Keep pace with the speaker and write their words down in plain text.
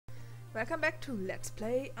Welcome back to Let's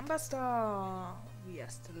Play Amberstar. We are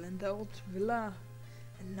still in the old villa,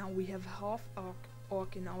 and now we have half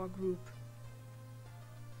orc in our group.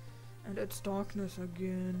 And it's darkness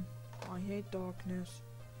again. I hate darkness.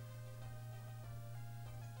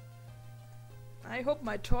 I hope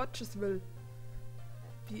my torches will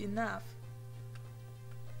be enough.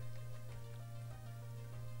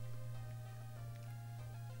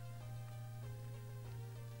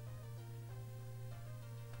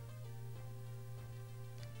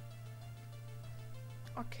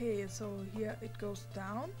 Okay, so here it goes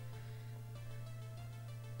down.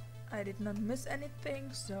 I did not miss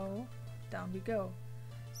anything, so down we go.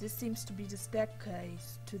 This seems to be the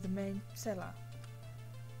staircase to the main cellar.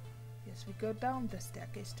 Yes, we go down the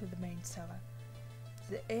staircase to the main cellar.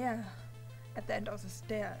 The air at the end of the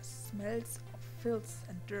stairs smells of filth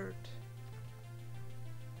and dirt.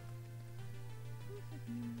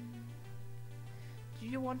 Do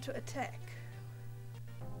you want to attack?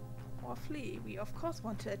 Or flee? We of course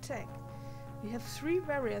want to attack. We have 3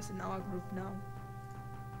 warriors in our group now,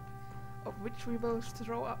 of which we will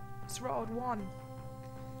throw out one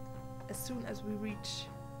as soon as we reach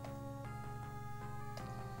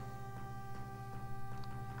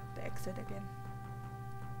the exit again.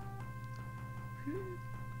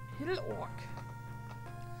 Hill orc.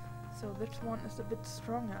 So this one is a bit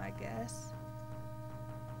stronger, I guess.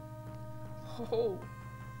 Oh,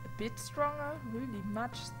 a bit stronger? Really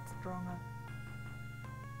much stronger.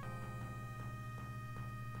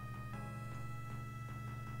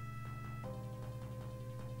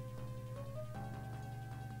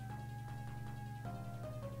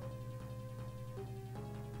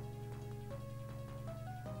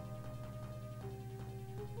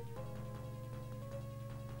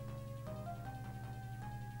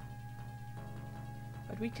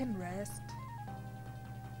 But we can rest.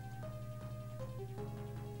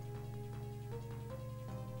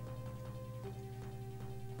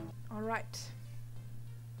 Alright.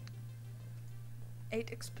 8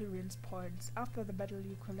 experience points. After the battle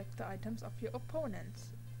you collect the items of your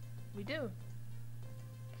opponents. We do.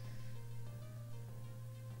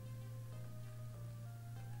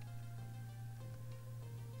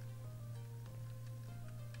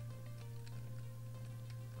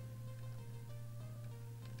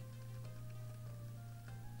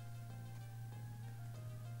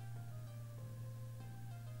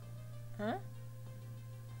 Huh?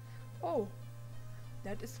 Oh,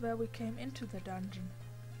 that is where we came into the dungeon.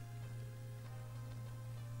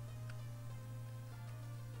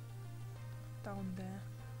 Down there.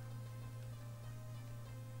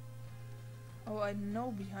 Oh, I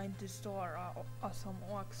know behind this door are some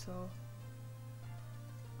orcs, so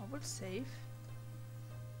I will save.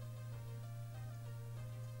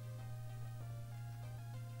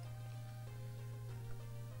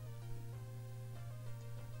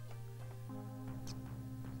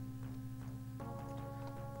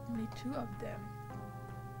 Only 2 of them.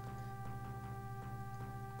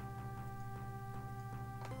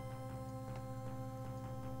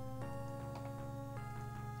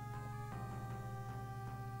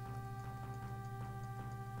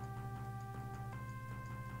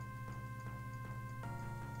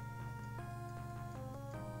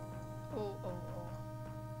 Oh.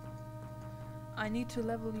 I need to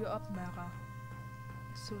level you up, Mara,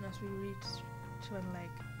 as soon as we reach Twin Lake.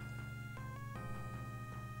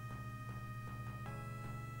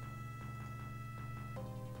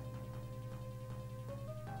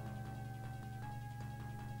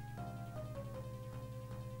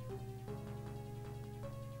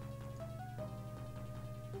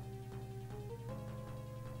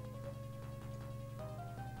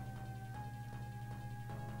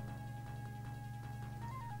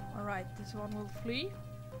 Alright, this one will flee,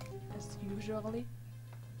 as usually.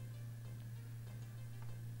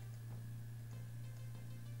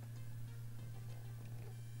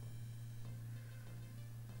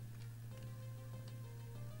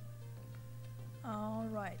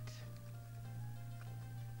 Alright.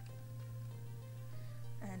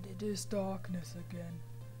 And it is darkness again.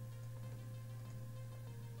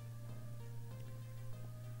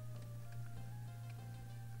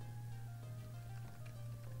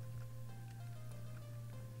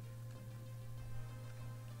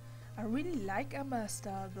 I really like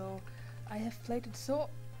Amberstar though. I have played it so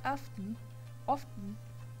often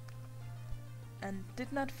and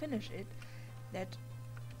did not finish it that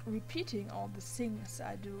repeating all the things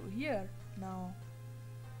I do here now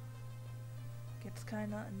gets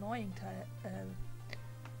kinda annoying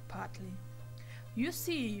partly. You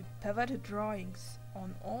see perverted drawings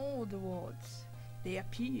on all the walls. They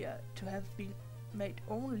appear to have been made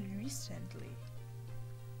only recently.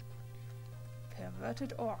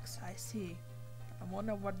 Perverted orcs, I see. I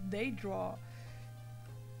wonder what they draw.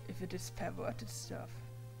 If it is perverted stuff.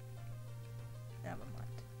 Never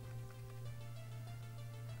mind.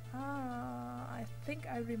 Ah, I think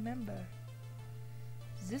I remember.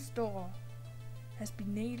 This door has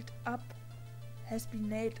been nailed up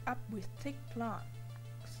with thick planks.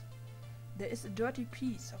 There is a dirty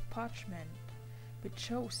piece of parchment which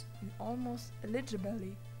shows in almost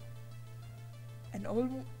illegibly an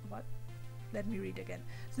what? Let me read again.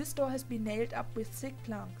 This door has been nailed up with thick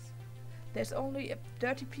planks. There's only a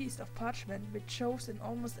dirty piece of parchment which shows in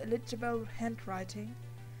almost illegible handwriting.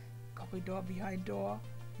 Corridor behind door,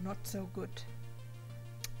 not so good.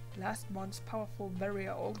 Last month's powerful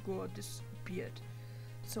barrier Olgur disappeared,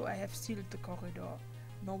 so I have sealed the corridor.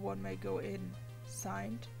 No one may go in.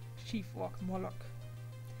 Signed, Chief Orc Moloch.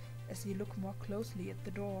 As you look more closely at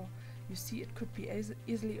the door, you see it could be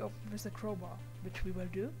easily opened with a crowbar, which we will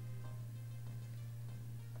do.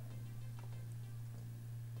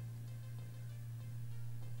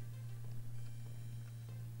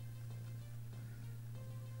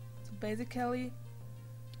 So basically,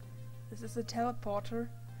 this is a teleporter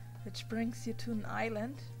which brings you to an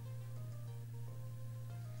island,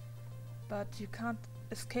 but you can't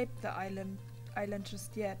escape the island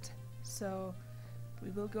just yet, so we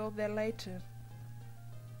will go there later.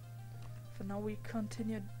 For now we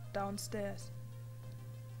continue downstairs.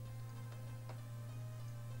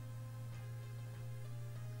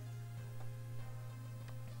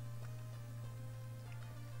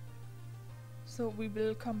 So we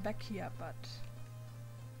will come back here, but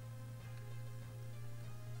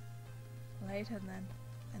later then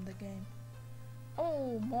in the game.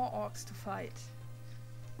 Oh, more orcs to fight.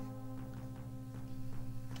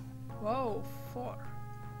 Whoa, 4.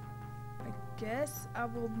 I guess I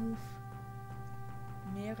will move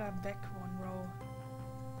Mera back 1 row.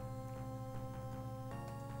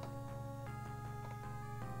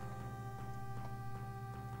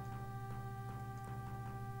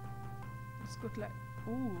 It's good like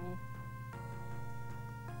ooh.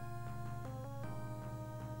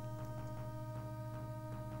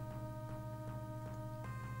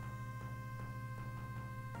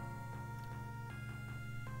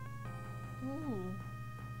 Ooh.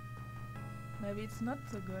 Maybe it's not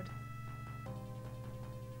so good.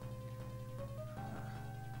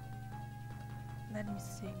 Let me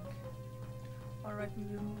think. Alright, we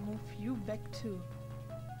will move you back too.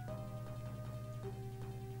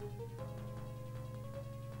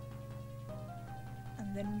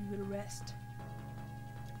 And then we will rest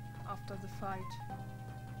after the fight.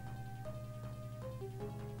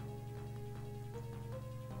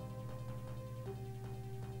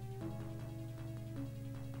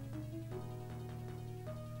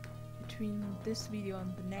 Between this video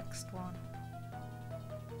and the next one.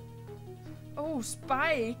 Oh,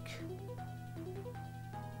 Spike!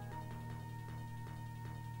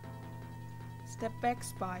 Step back,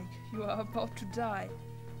 Spike. You are about to die.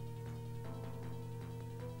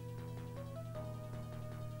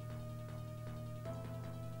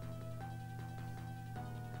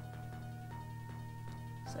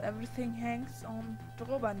 So everything hangs on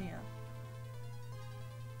Drobanir.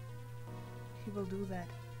 He will do that.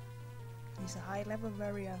 He's a high-level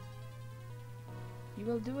warrior. He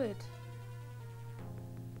will do it.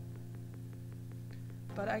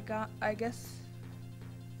 But I guess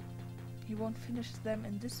he won't finish them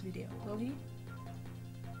in this video, will he?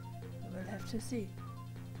 We'll have to see.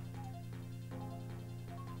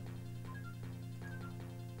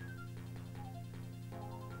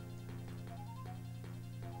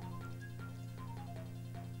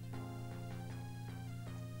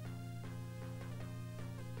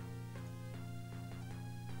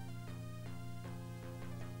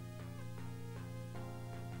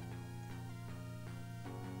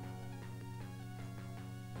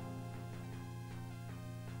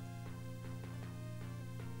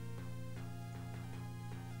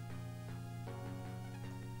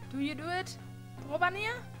 Do you do it,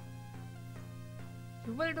 Drobanir?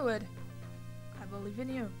 You will do it. I believe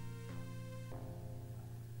in you.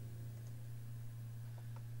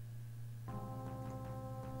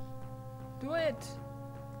 Do it!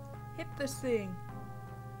 Hit this thing!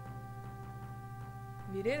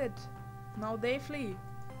 We did it. Now they flee.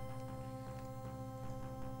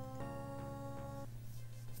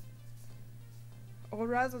 Or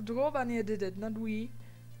rather, Drobanir did it, not we.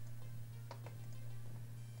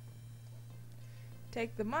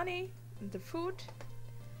 Take the money and the food,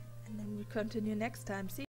 and then we continue next time. See